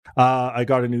I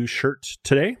got a new shirt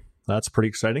today. That's pretty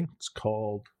exciting. It's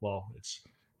called, it's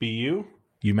Be You,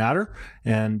 You Matter.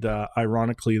 And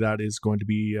ironically, that is going to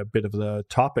be a bit of the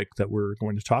topic that we're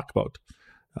going to talk about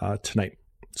tonight.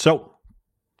 So,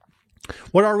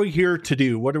 what are we here to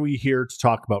do? What are we here to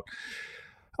talk about?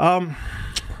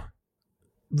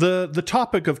 The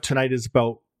topic of tonight is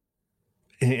about,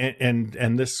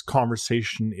 and this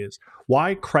conversation is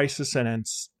why crisis and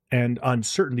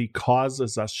uncertainty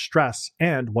causes us stress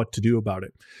and what to do about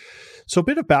it. So a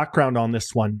bit of background on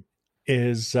this one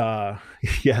is,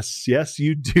 yes,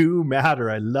 you do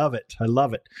matter. I love it.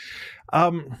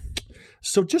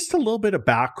 So just a little bit of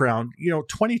background,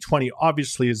 2020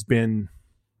 obviously has been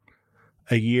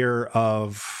a year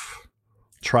of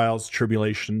trials,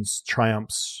 tribulations,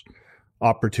 triumphs,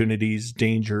 opportunities,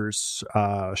 dangers,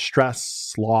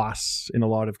 stress, loss in a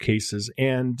lot of cases.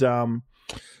 And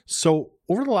so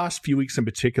over the last few weeks in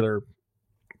particular,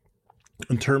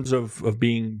 in terms of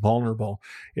being vulnerable,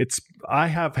 I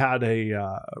have had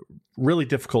a really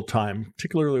difficult time,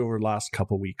 particularly over the last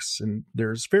couple of weeks. And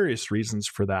there's various reasons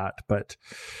for that. But,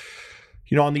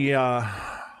 on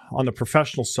the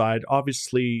professional side,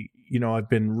 obviously, I've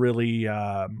been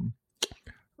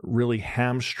really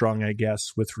hamstrung, I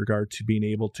guess, with regard to being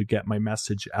able to get my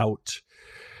message out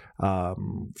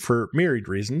for myriad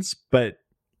reasons. But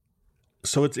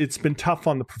so it's been tough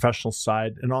on the professional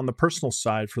side, and on the personal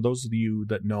side, for those of you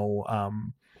that know,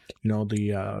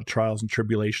 the trials and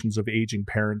tribulations of aging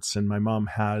parents, and my mom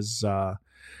has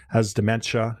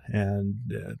dementia,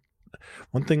 and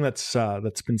one thing that's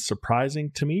been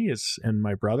surprising to me and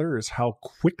my brother is how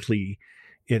quickly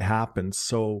it happens.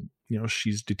 So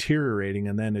she's deteriorating,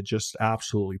 and then it just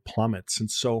absolutely plummets.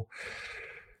 And so,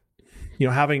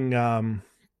 having your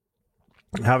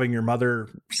mother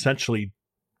essentially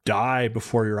die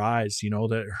before your eyes,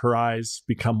 that her eyes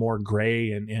become more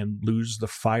gray and lose the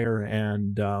fire,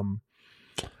 and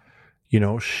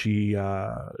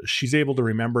she's able to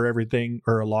remember everything,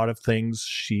 or a lot of things.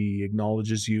 She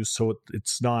acknowledges you, so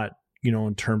it's not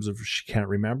in terms of she can't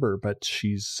remember, but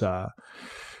she's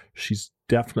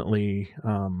definitely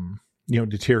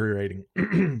deteriorating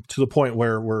to the point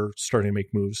where we're starting to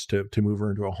make moves to move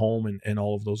her into a home and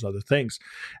all of those other things.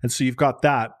 And so you've got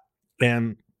that,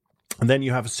 and then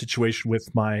you have a situation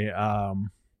with my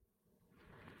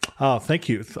thank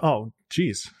you. Oh,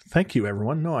 geez. Thank you,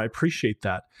 everyone. No, I appreciate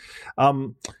that.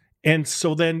 And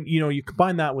so then, you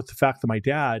combine that with the fact that my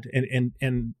dad and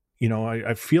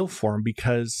I feel for him,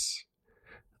 because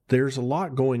there's a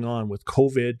lot going on with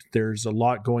COVID. There's a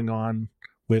lot going on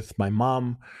with my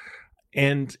mom,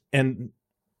 and I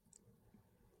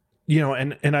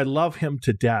love him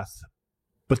to death.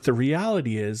 But the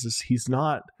reality is he's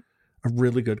not a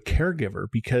really good caregiver,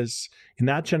 because in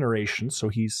that generation, so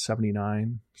he's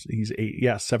 79,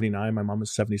 79. My mom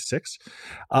is 76.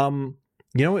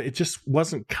 It just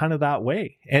wasn't kind of that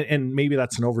way. And maybe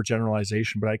that's an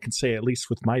overgeneralization, but I can say, at least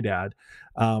with my dad,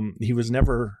 he was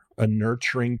never a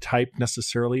nurturing type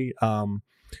necessarily.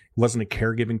 Wasn't a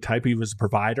caregiving type. He was a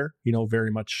provider, very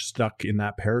much stuck in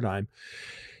that paradigm.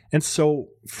 And so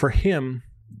for him,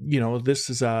 this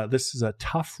is a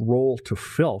tough role to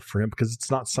fill for him, because it's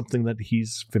not something that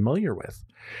he's familiar with.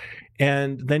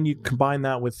 And then you combine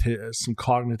that with some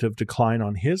cognitive decline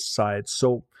on his side.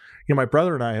 So, my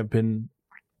brother and I have been,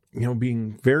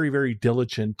 being very, very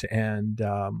diligent and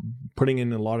putting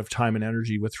in a lot of time and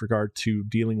energy with regard to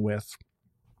dealing with,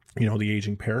 the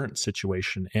aging parent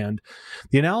situation. And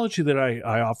the analogy that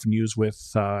I often use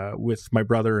with my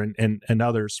brother and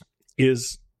others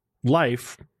is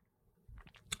life,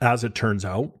 as it turns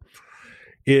out,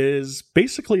 is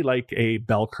basically like a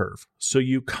bell curve. So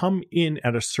you come in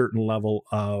at a certain level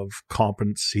of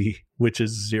competency, which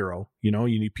is zero. You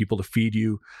need people to feed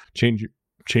you, change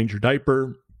your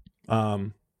diaper,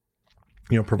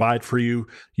 provide for you.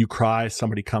 You cry,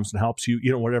 somebody comes and helps you,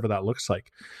 whatever that looks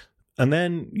like. And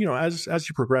then, as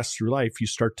you progress through life, you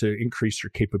start to increase your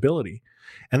capability,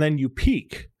 and then you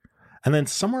peak. And then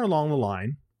somewhere along the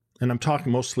line, and I'm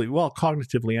talking mostly,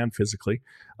 cognitively and physically,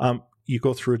 you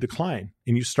go through a decline,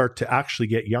 and you start to actually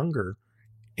get younger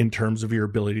in terms of your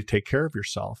ability to take care of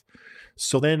yourself.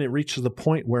 So then it reaches the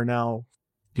point where now,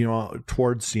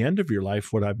 towards the end of your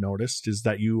life, what I've noticed is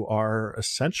that you are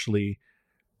essentially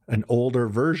an older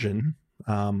version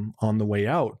on the way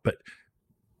out. But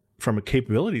from a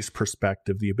capabilities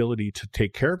perspective, the ability to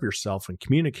take care of yourself and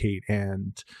communicate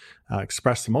and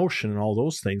express emotion and all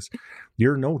those things,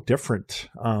 you're no different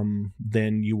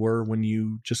than you were when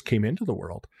you just came into the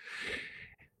world.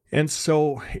 And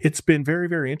so it's been very,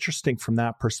 very interesting from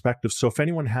that perspective. So if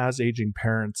anyone has aging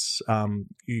parents,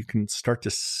 you can start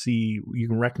to see, you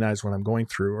can recognize what I'm going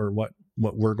through or what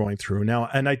what we're going through now.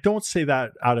 And I don't say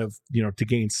that out of, to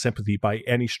gain sympathy by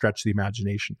any stretch of the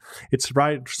imagination. It's to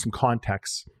provide some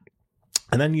context.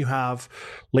 And then you have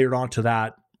layered onto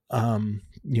that,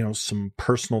 some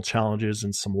personal challenges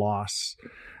and some loss,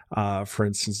 for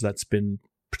instance, that's been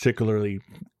particularly,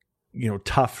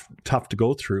 tough to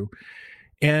go through.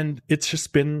 And it's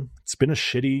been a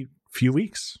shitty few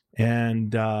weeks,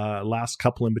 and last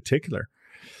couple in particular.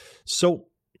 So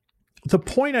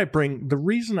the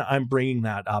reason I'm bringing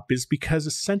that up is because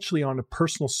essentially on a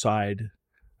personal side,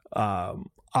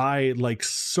 I, like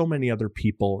so many other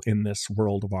people in this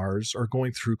world of ours, are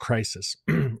going through crisis.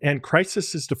 And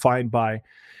crisis is defined by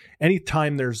any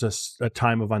time there's a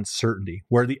time of uncertainty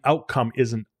where the outcome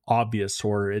isn't obvious,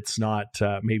 or it's not,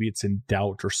 maybe it's in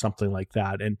doubt or something like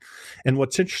that. And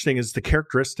what's interesting is the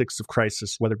characteristics of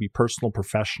crisis, whether it be personal,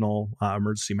 professional,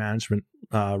 emergency management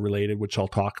related, which I'll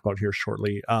talk about here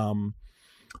shortly,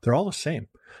 they're all the same.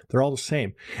 They're all the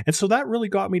same. And so that really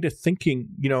got me to thinking,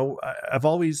 I've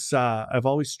always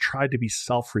tried to be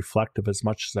self-reflective as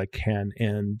much as I can,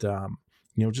 and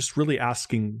just really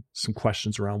asking some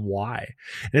questions around why.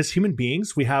 And as human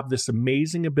beings, we have this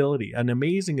amazing ability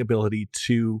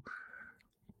to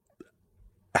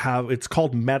have, it's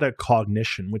called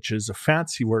metacognition, which is a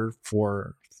fancy word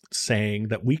for saying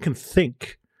that we can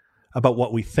think about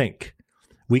what we think.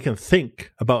 We can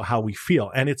think about how we feel,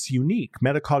 and it's unique.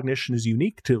 Metacognition is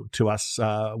unique to us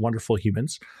wonderful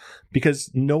humans,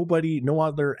 because no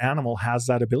other animal has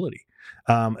that ability.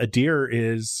 A deer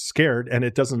is scared, and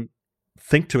it doesn't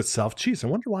think to itself, geez, I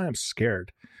wonder why I'm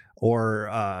scared, or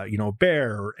a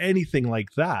bear or anything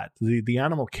like that. The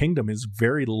animal kingdom is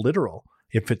very literal.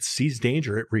 If it sees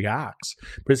danger, it reacts.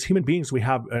 But as human beings, we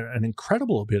have an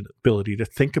incredible ability to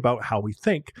think about how we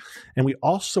think, and we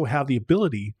also have the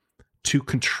ability to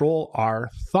control our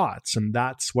thoughts. And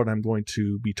that's what I'm going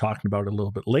to be talking about a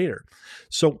little bit later.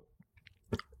 So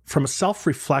from a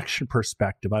self-reflection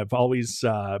perspective, I've always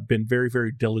been very,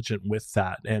 very diligent with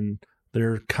that. And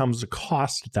there comes a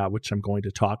cost to that, which I'm going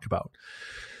to talk about.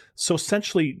 So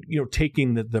essentially,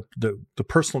 taking the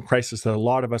personal crisis that a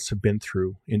lot of us have been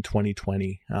through in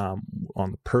 2020,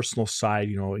 on the personal side,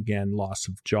 again, loss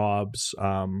of jobs,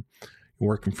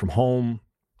 working from home,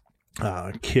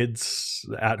 kids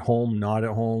at home, not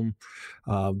at home.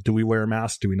 Do we wear a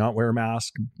mask? Do we not wear a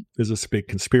mask? Is this a big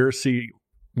conspiracy?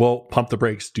 Well, pump the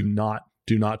brakes. Do not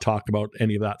talk about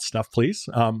any of that stuff, please.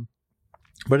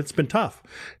 But it's been tough.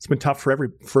 It's been tough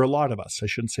for a lot of us. I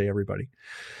shouldn't say everybody.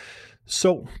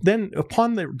 So then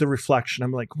upon the reflection,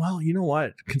 I'm like, well, you know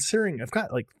what? Considering I've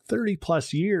got like 30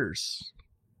 plus years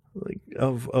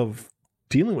of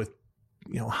dealing with,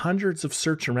 hundreds of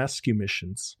search and rescue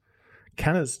missions,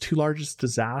 Canada's two largest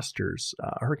disasters,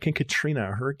 Hurricane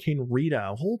Katrina, Hurricane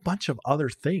Rita, a whole bunch of other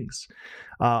things.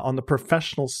 On the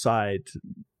professional side,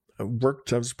 I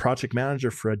was project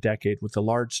manager for a decade with a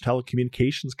large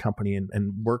telecommunications company,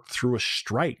 and worked through a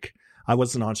strike. I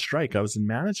wasn't on strike, I was in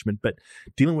management, but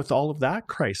dealing with all of that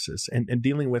crisis and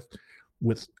dealing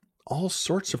with all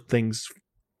sorts of things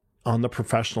on the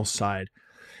professional side.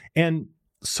 And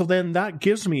so then that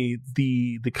gives me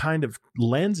the kind of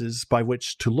lenses by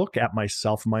which to look at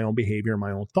myself and my own behavior and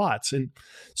my own thoughts. And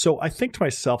so I think to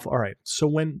myself, all right, so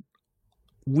when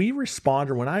we respond,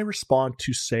 or when I respond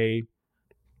to, say,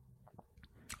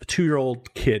 a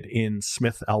 2-year-old kid in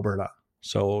Smith, Alberta,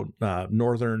 so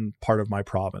northern part of my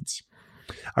province,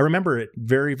 I remember it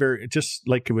very, very, just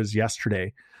like it was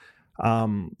yesterday.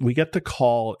 We get the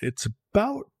call. It's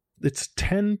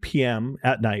 10 p.m.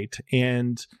 at night,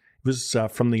 and it was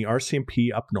from the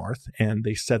RCMP up north, and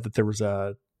they said that there was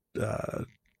a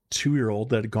 2-year-old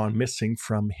that had gone missing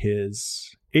from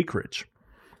his acreage.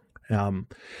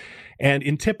 And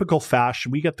in typical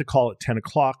fashion, we get the call at 10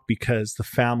 o'clock because the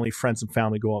friends and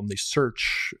family go out and they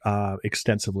search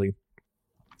extensively.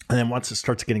 And then once it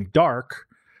starts getting dark,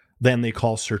 then they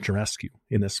call search and rescue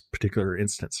in this particular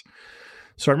instance.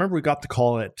 So I remember we got the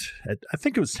call at I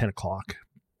think it was 10 o'clock.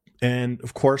 And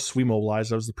of course, we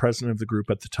mobilized. I was the president of the group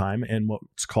at the time, and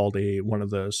what's called one of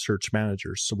the search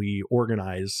managers. So we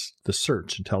organize the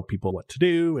search and tell people what to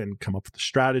do and come up with the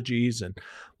strategies and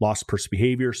lost person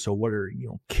behavior. So what are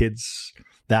kids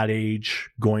that age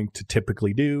going to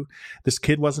typically do? This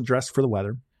kid wasn't dressed for the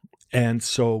weather, and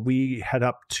so we head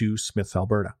up to Smith,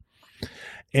 Alberta.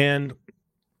 And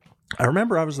I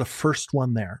remember I was the first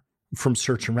one there from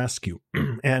search and rescue,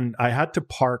 and I had to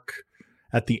park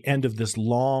at the end of this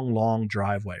long, long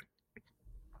driveway.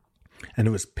 And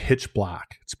it was pitch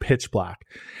black. It's pitch black.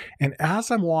 And as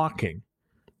I'm walking,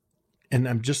 and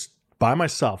I'm just by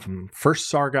myself, I'm first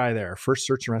SAR guy there, first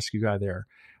search and rescue guy there,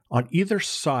 on either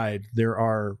side, there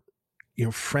are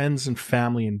friends and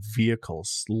family and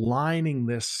vehicles lining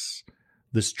this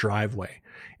driveway,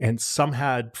 and some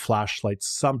had flashlights,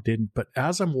 some didn't. But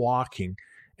as I'm walking,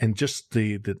 and just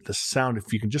the sound,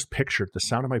 if you can just picture it, the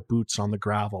sound of my boots on the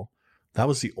gravel, that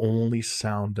was the only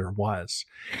sound there was.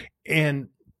 And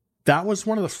that was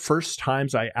one of the first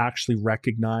times I actually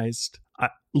recognized,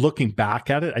 looking back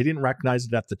at it, I didn't recognize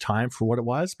it at the time for what it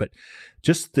was, but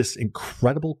just this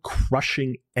incredible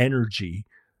crushing energy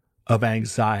of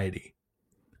anxiety.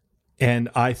 And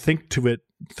I think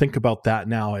about that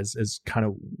now as kind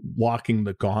of walking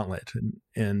the gauntlet.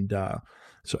 And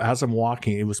so as I'm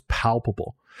walking, it was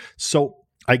palpable. So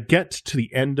I get to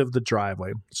the end of the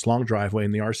driveway, it's a long driveway,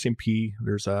 in the RCMP,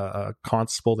 there's a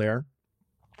constable there.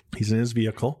 He's in his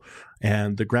vehicle,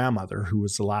 and the grandmother, who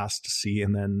was the last to see,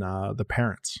 and then the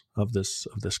parents of this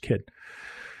kid.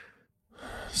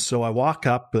 So I walk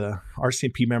up, the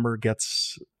RCMP member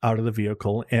gets out of the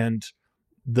vehicle, and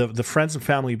the friends and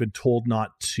family have been told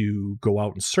not to go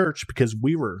out and search because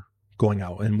we were going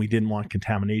out and we didn't want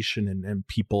contamination and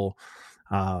people,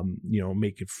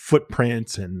 making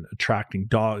footprints and attracting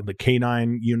the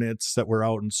canine units that were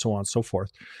out and so on and so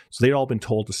forth. So they'd all been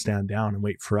told to stand down and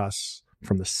wait for us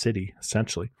from the city,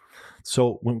 essentially.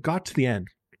 So when we got to the end,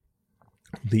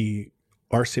 the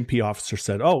RCMP officer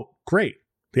said, "Oh, great,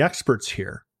 the expert's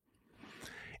here."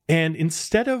 And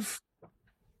instead of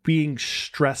being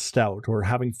stressed out or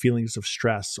having feelings of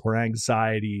stress or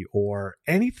anxiety or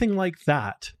anything like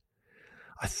that,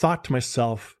 I thought to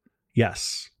myself,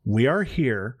 yes, we are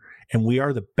here, and we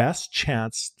are the best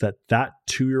chance that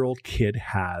 2-year-old kid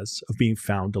has of being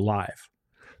found alive.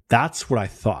 That's what I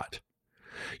thought.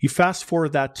 You fast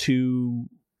forward that to,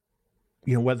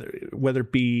 whether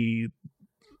it be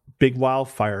big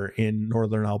wildfire in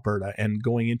northern Alberta and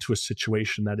going into a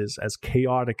situation that is as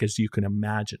chaotic as you can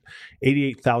imagine.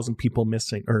 88,000 people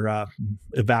missing or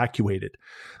evacuated,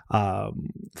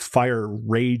 fire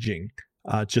raging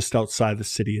just outside the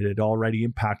city. It had already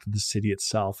impacted the city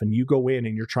itself. And you go in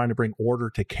and you're trying to bring order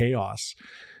to chaos,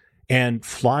 and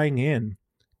flying in,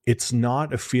 it's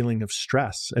not a feeling of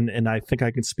stress. And I think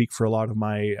I can speak for a lot of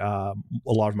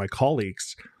my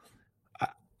colleagues.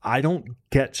 I don't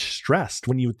get stressed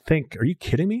when you would think, are you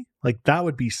kidding me? Like, that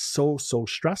would be so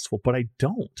stressful, but I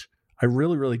don't. I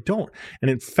really, really don't. And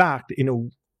in fact, in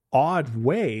an odd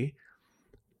way,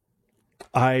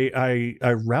 I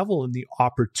revel in the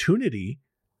opportunity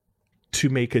to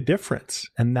make a difference.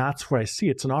 And that's what I see.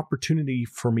 It's an opportunity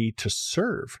for me to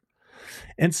serve.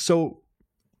 And so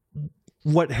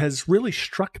what has really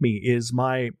struck me is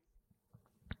my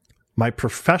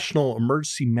professional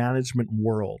emergency management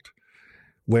world,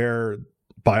 where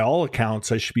by all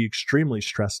accounts, I should be extremely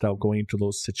stressed out going into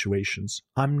those situations.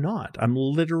 I'm not. I'm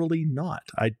literally not.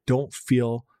 I don't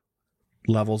feel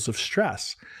levels of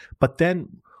stress. But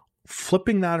then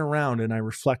flipping that around, and I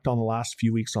reflect on the last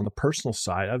few weeks on the personal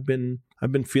side, I've been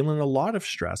feeling a lot of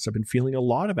stress. I've been feeling a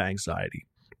lot of anxiety.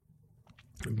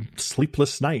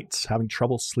 Sleepless nights, having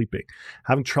trouble sleeping,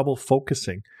 having trouble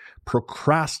focusing,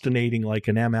 procrastinating like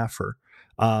an MFer.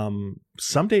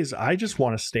 Some days I just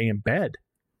want to stay in bed.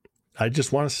 I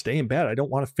don't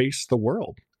want to face the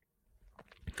world.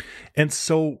 And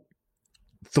so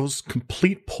those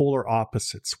complete polar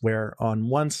opposites, where on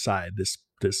one side,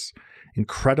 this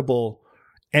incredible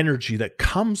energy that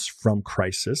comes from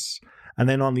crisis, and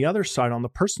then on the other side, on the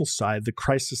personal side, the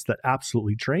crisis that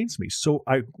absolutely drains me. So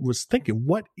I was thinking,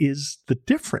 what is the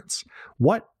difference?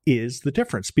 What is the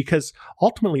difference? Because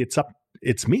ultimately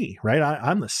it's me, right?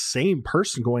 I'm the same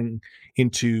person going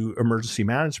into emergency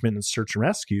management and search and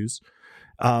rescues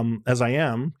as I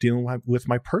am dealing with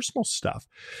my personal stuff.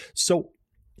 So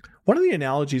one of the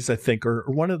analogies, I think, or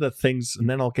one of the things, and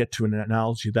then I'll get to an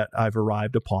analogy that I've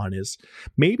arrived upon, is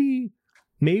maybe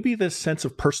this sense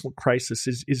of personal crisis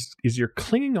is you're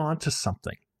clinging on to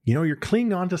something. You're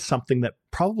clinging on to something that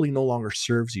probably no longer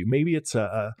serves you. Maybe it's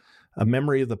a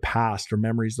memory of the past or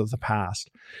memories of the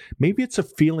past. Maybe it's a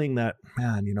feeling that,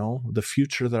 man, the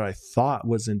future that I thought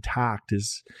was intact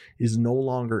is no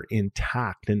longer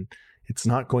intact, and it's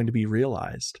not going to be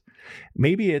realized.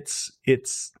 Maybe it's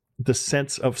the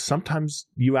sense of sometimes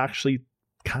you actually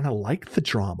kind of like the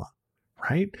drama,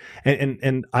 right?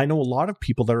 And I know a lot of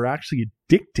people that are actually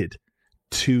addicted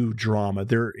to drama.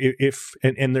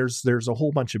 There's a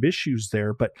whole bunch of issues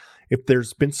there, but if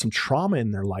there's been some trauma in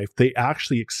their life, they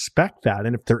actually expect that.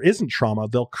 And if there isn't trauma,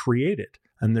 they'll create it,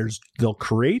 and they'll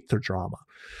create their drama.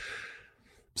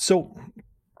 So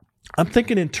I'm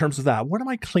thinking in terms of that. What am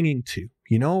I clinging to?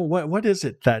 What is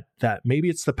it that maybe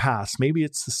it's the past, maybe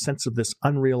it's the sense of this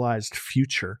unrealized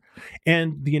future.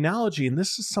 And the analogy, and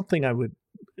this is something I would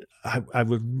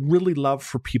really love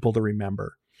for people to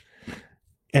remember.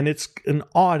 And it's an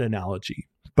odd analogy,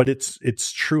 but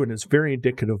it's true, and it's very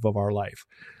indicative of our life.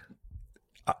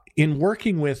 In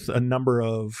working with a number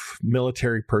of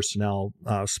military personnel,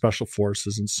 special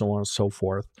forces, and so on and so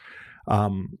forth,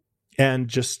 and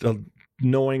just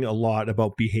knowing a lot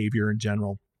about behavior in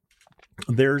general,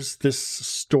 there's this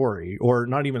story, or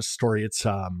not even a story, it's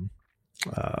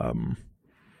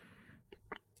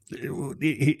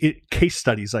case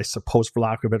studies, I suppose, for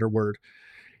lack of a better word.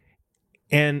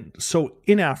 And so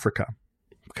in Africa,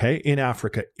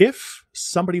 if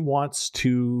somebody wants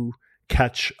to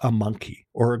catch a monkey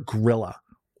or a gorilla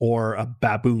or a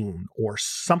baboon or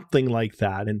something like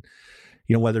that, and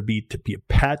whether it be to be a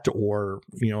pet or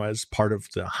as part of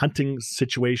the hunting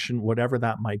situation, whatever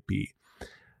that might be,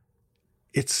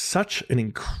 it's such an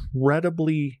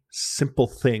incredibly simple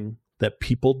thing that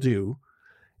people do,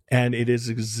 and it is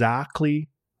exactly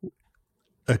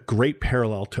a great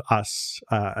parallel to us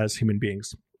as human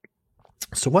beings.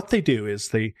 So what they do is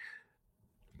they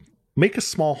make a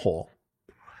small hole,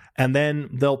 and then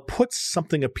they'll put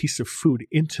a piece of food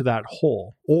into that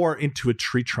hole, or into a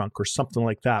tree trunk or something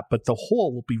like that. But the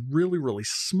hole will be really, really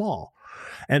small.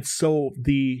 And so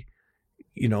the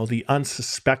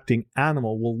unsuspecting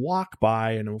animal will walk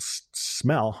by and it will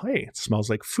smell, hey, it smells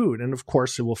like food. And of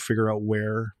course it will figure out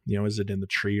where, is it in the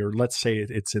tree, or let's say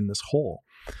it's in this hole.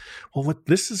 Well,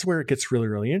 this is where it gets really,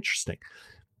 really interesting.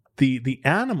 The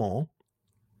animal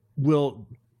will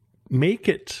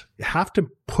have to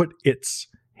put its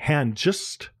hand,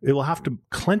 it will have to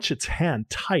clench its hand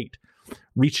tight,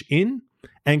 reach in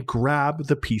and grab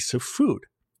the piece of food,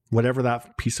 whatever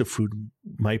that piece of food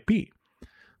might be.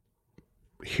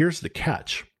 Here's the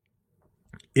catch.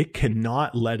 It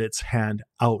cannot let its hand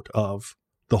out of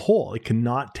the hole. It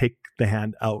cannot take the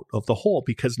hand out of the hole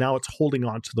because now it's holding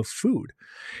on to the food.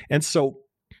 And so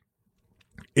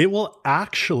it will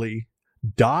actually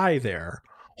die there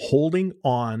holding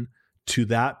on to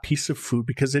that piece of food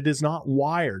because it is not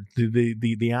wired.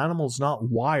 The animal is not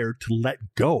wired to let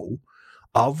go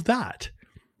of that.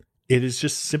 It is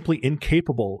just simply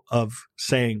incapable of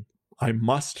saying, I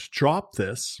must drop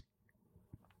this,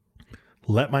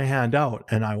 let my hand out,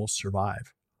 and I will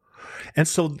survive. And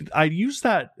so I use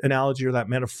that analogy or that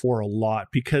metaphor a lot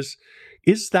because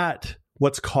is that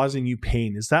what's causing you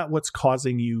pain? Is that what's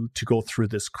causing you to go through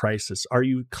this crisis? Are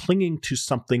you clinging to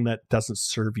something that doesn't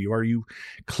serve you? Are you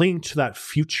clinging to that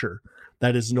future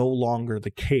that is no longer the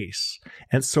case?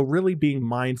 And so really being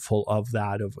mindful of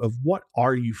that, of what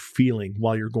are you feeling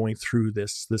while you're going through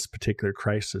this particular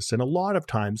crisis? And a lot of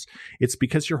times it's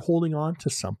because you're holding on to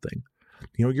something.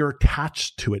 You're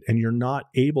attached to it and you're not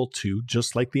able to,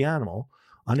 just like the animal,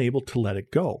 unable to let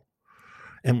it go.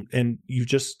 And you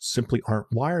just simply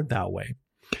aren't wired that way.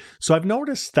 So I've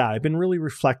noticed that. I've been really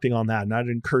reflecting on that, and I'd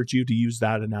encourage you to use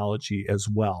that analogy as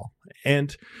well.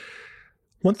 And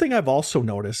one thing I've also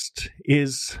noticed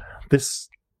is this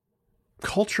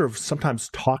culture of sometimes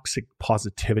toxic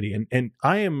positivity. And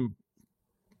I am,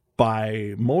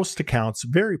 by most accounts, a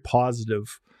very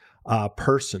positive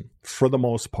person for the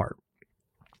most part.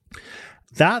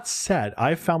 That said,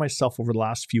 I've found myself over the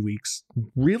last few weeks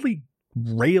really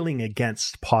railing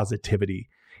against positivity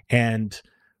and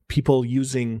people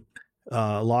using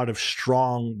a lot of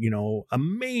strong,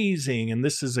 amazing, and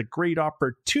this is a great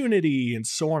opportunity, and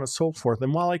so on and so forth.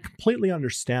 And while I completely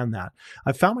understand that,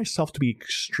 I found myself to be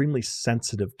extremely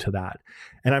sensitive to that.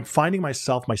 And I'm finding my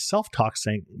self-talk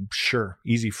saying, sure,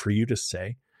 easy for you to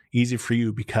say, easy for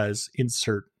you because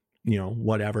insert,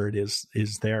 whatever it is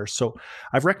there. So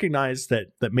I've recognized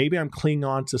that maybe I'm clinging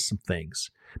on to some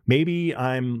things. Maybe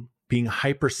I'm being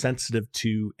hypersensitive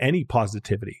to any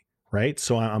positivity, right?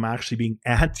 So I'm actually being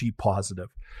anti-positive.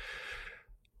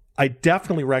 I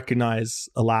definitely recognize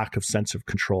a lack of sense of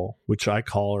control, which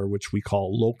we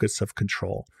call locus of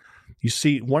control. You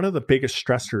see, one of the biggest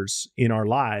stressors in our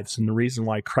lives, and the reason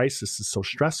why crisis is so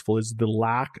stressful, is the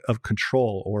lack of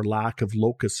control or lack of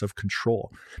locus of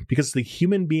control. Because the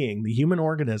human being, the human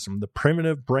organism, the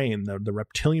primitive brain, the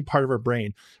reptilian part of our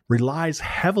brain relies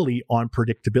heavily on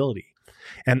predictability.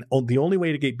 And the only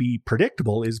way to be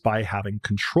predictable is by having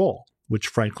control, which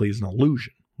frankly is an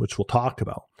illusion, which we'll talk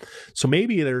about. So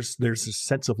maybe there's a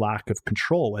sense of lack of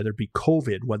control, whether it be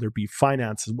COVID, whether it be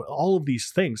finances, all of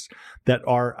these things that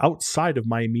are outside of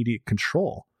my immediate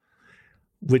control,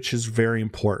 which is very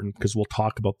important because we'll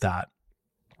talk about that.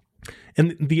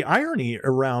 And the irony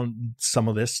around some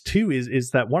of this too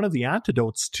is that one of the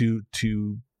antidotes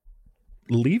to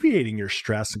alleviating your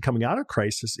stress and coming out of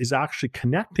crisis is actually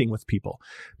connecting with people,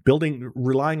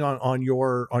 relying on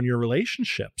your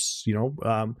relationships,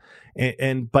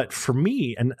 but for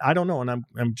me, and I don't know, and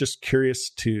I'm just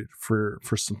curious for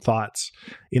some thoughts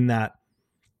in that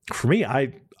for me,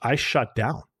 I shut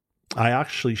down. I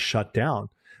actually shut down.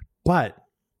 But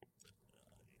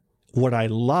what I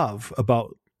love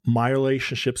about my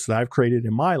relationships that I've created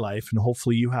in my life, and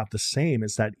hopefully you have the same,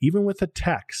 is that even with a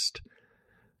text,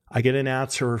 I get an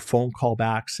answer or phone call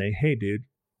back saying, hey, dude,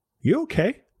 you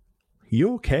okay?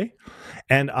 You okay?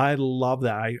 And I love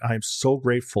that. I'm so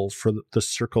grateful for the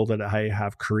circle that I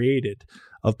have created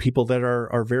of people that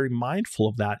are very mindful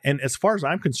of that. And as far as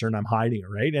I'm concerned, I'm hiding it,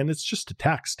 right? And it's just a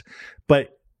text.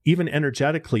 But even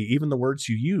energetically, even the words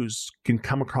you use can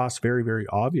come across very, very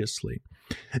obviously.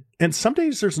 And some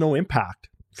days there's no impact.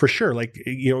 For sure. Like,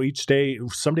 each day,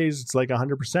 some days it's like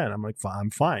 100%. I'm like, I'm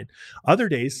fine. Other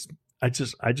days, I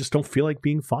just don't feel like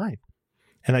being fine.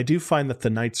 And I do find that the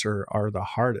nights are the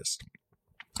hardest.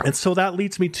 And so that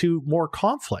leads me to more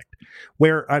conflict,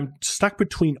 where I'm stuck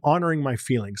between honoring my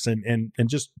feelings and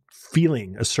just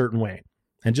feeling a certain way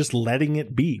and just letting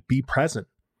it be present,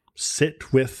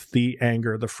 sit with the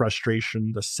anger, the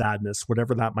frustration, the sadness,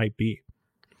 whatever that might be.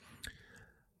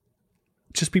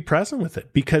 Just be present with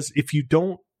it, because if you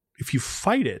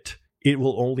fight it, it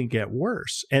will only get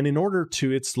worse. And in order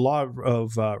to, it's law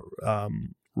of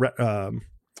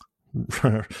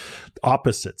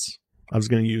opposites. I was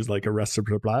going to use like a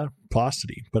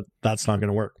reciprocity, but that's not going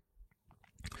to work.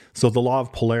 So the law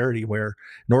of polarity, where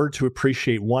in order to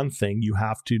appreciate one thing, you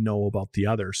have to know about the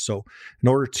other. So in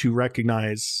order to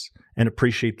recognize and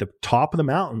appreciate the top of the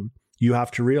mountain, you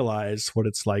have to realize what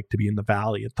it's like to be in the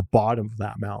valley at the bottom of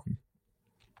that mountain.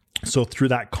 So through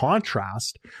that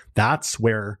contrast, that's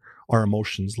where our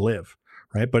emotions live,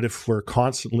 right? But if we're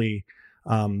constantly,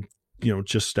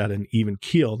 just at an even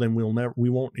keel, then we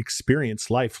won't experience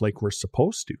life like we're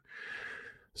supposed to.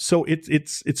 So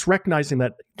it's recognizing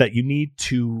that you need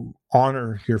to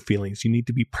honor your feelings, you need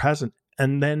to be present,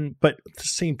 and then, but at the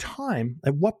same time,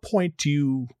 at what point do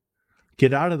you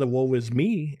get out of the woe is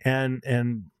me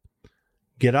and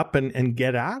get up and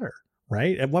get at her?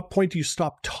 Right? At what point do you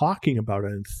stop talking about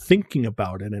it and thinking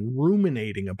about it and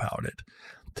ruminating about it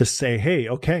to say, hey,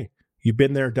 okay, you've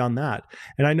been there, done that.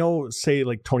 And I know, say,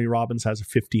 like Tony Robbins has a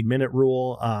 15-minute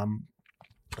rule.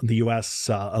 The U.S.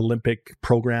 Olympic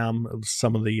program,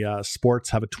 some of the sports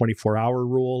have a 24-hour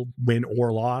rule, win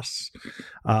or loss,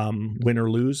 win or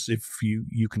lose. If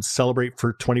you can celebrate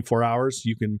for 24 hours,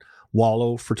 you can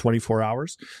wallow for 24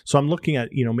 hours. So I'm looking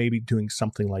at, maybe doing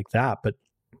something like that. But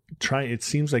it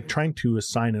seems like trying to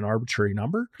assign an arbitrary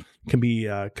number can be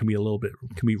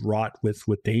wrought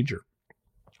with danger.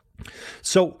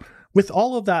 So with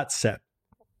all of that said,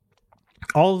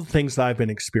 all of the things that I've been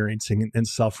experiencing and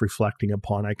self-reflecting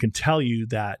upon, I can tell you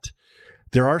that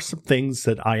there are some things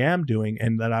that I am doing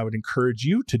and that I would encourage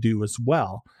you to do as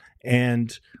well.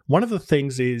 And one of the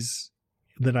things is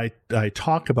that I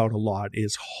talk about a lot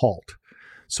is halt.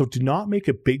 So do not make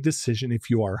a big decision if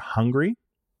you are hungry,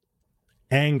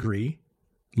 angry,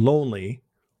 lonely,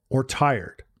 or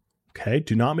tired. Okay?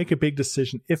 Do not make a big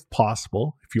decision if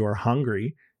possible if you are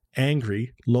hungry,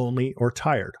 angry, lonely, or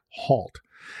tired. Halt.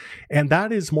 And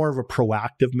that is more of a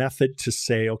proactive method to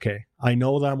say, okay, I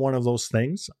know that I'm one of those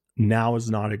things. Now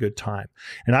is not a good time.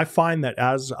 And I find that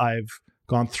as I've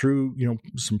gone through,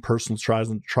 some personal trials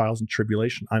and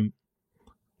tribulation, I'm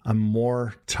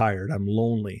more tired. I'm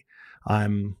lonely.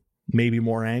 I'm maybe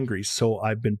more angry. So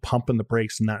I've been pumping the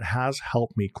brakes, and that has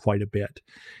helped me quite a bit.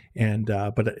 And,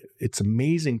 but it's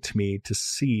amazing to me to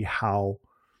see how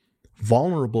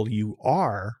vulnerable you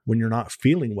are when you're not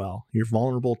feeling well. You're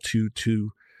vulnerable to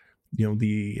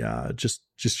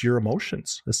just your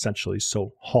emotions, essentially.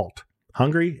 So halt.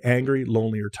 Hungry, angry,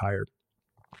 lonely, or tired.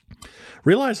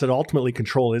 Realize that ultimately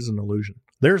control is an illusion.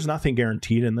 There's nothing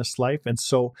guaranteed in this life. And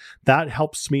so that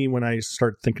helps me when I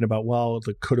start thinking about,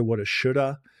 the coulda, woulda,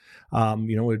 shoulda.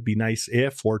 It'd be nice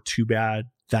if, or too bad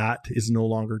that is no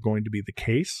longer going to be the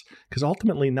case, because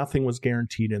ultimately nothing was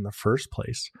guaranteed in the first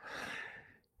place.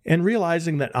 And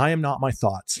realizing that I am not my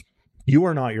thoughts. You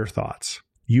are not your thoughts.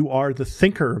 You are the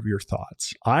thinker of your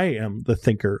thoughts. I am the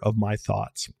thinker of my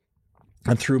thoughts.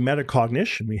 And through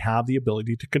metacognition, we have the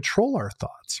ability to control our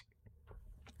thoughts.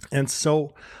 And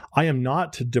so I am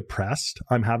not depressed.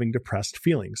 I'm having depressed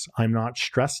feelings. I'm not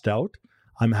stressed out.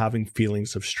 I'm having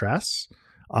feelings of stress.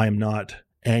 I'm not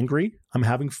angry. I'm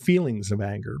having feelings of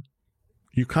anger.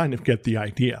 You kind of get the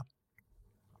idea.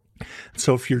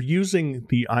 So if you're using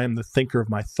the I am the thinker of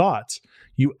my thoughts,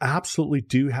 you absolutely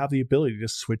do have the ability to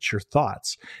switch your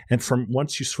thoughts. And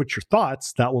once you switch your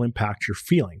thoughts, that will impact your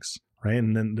feelings, right?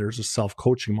 And then there's a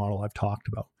self-coaching model I've talked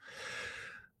about.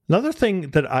 Another thing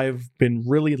that I've been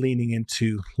really leaning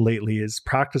into lately is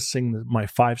practicing my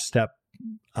 5-step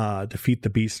defeat the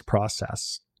beast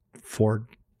process for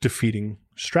defeating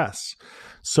stress.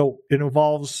 So it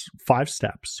involves 5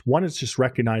 steps. One is just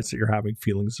recognize that you're having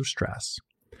feelings of stress.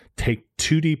 Take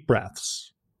 2 deep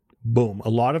breaths. Boom. A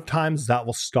lot of times that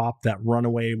will stop that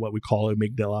runaway, what we call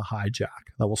amygdala hijack.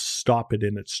 That will stop it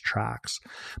in its tracks.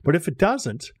 But if it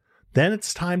doesn't, then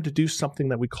it's time to do something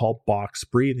that we call box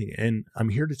breathing. And I'm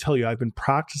here to tell you, I've been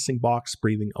practicing box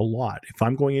breathing a lot. If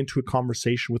I'm going into a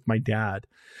conversation with my dad,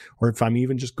 or if I'm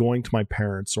even just going to my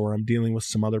parents, or I'm dealing with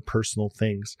some other personal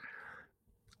things,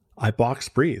 I box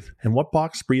breathe. And what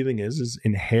box breathing is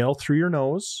inhale through your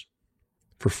nose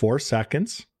for 4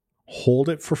 seconds, hold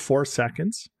it for 4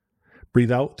 seconds,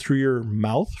 breathe out through your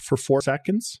mouth for 4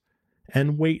 seconds,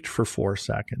 and wait for 4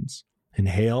 seconds.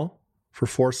 Inhale for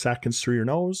 4 seconds through your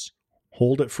nose,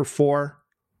 hold it for 4,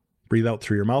 breathe out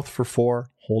through your mouth for 4,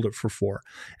 hold it for 4.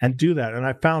 And do that. And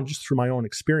I found just through my own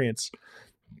experience,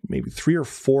 maybe 3 or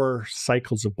 4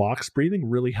 cycles of box breathing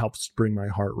really helps bring my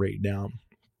heart rate down.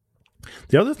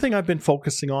 The other thing I've been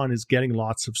focusing on is getting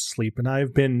lots of sleep. And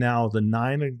I've been now the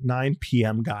 9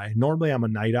 p.m. guy. Normally I'm a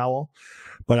night owl,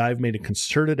 but I've made a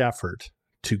concerted effort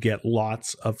to get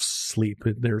lots of sleep.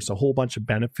 There's a whole bunch of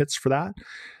benefits for that.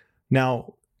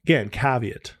 Now, again,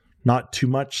 caveat, not too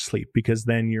much sleep, because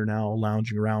then you're now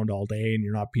lounging around all day and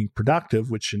you're not being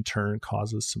productive, which in turn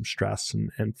causes some stress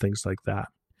and things like that.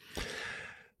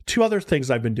 2 other things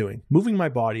I've been doing. Moving my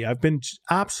body. I've been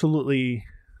absolutely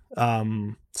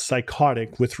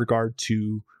psychotic with regard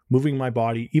to moving my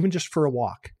body, even just for a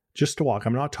walk, just to walk.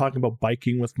 I'm not talking about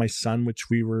biking with my son, which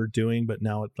we were doing, but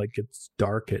now it's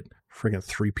dark at friggin'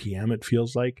 3 p.m. it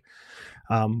feels like.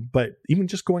 But even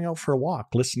just going out for a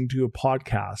walk, listening to a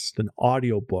podcast, an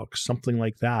audiobook, something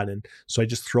like that. And so I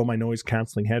just throw my noise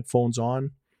canceling headphones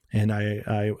on and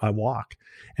I walk.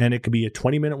 And it could be a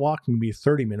 20-minute walk, it can be a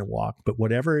 30-minute walk, but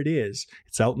whatever it is,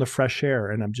 it's out in the fresh air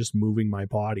and I'm just moving my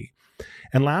body.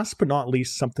 And last but not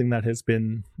least, something that has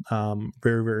been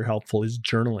very, very helpful is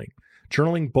journaling.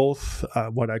 Journaling both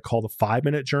what I call the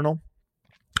 5-minute journal,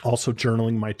 also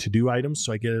journaling my to-do items,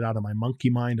 so I get it out of my monkey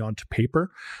mind onto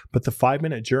paper. But the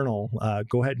 5-minute journal,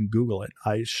 go ahead and Google it.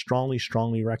 I strongly,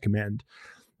 strongly recommend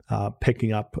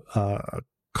picking up a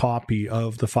copy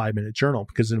of the 5-minute journal,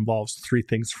 because it involves 3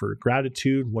 things for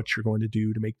gratitude, what you're going to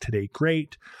do to make today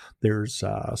great. There's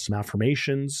some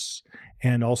affirmations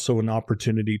and also an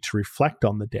opportunity to reflect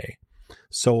on the day.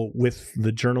 So with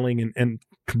the journaling and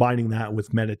combining that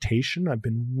with meditation, I've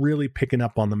been really picking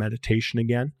up on the meditation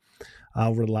again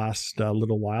over the last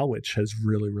little while, which has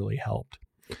really, really helped.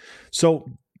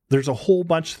 So there's a whole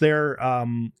bunch there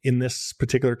in this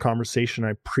particular conversation. I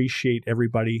appreciate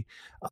everybody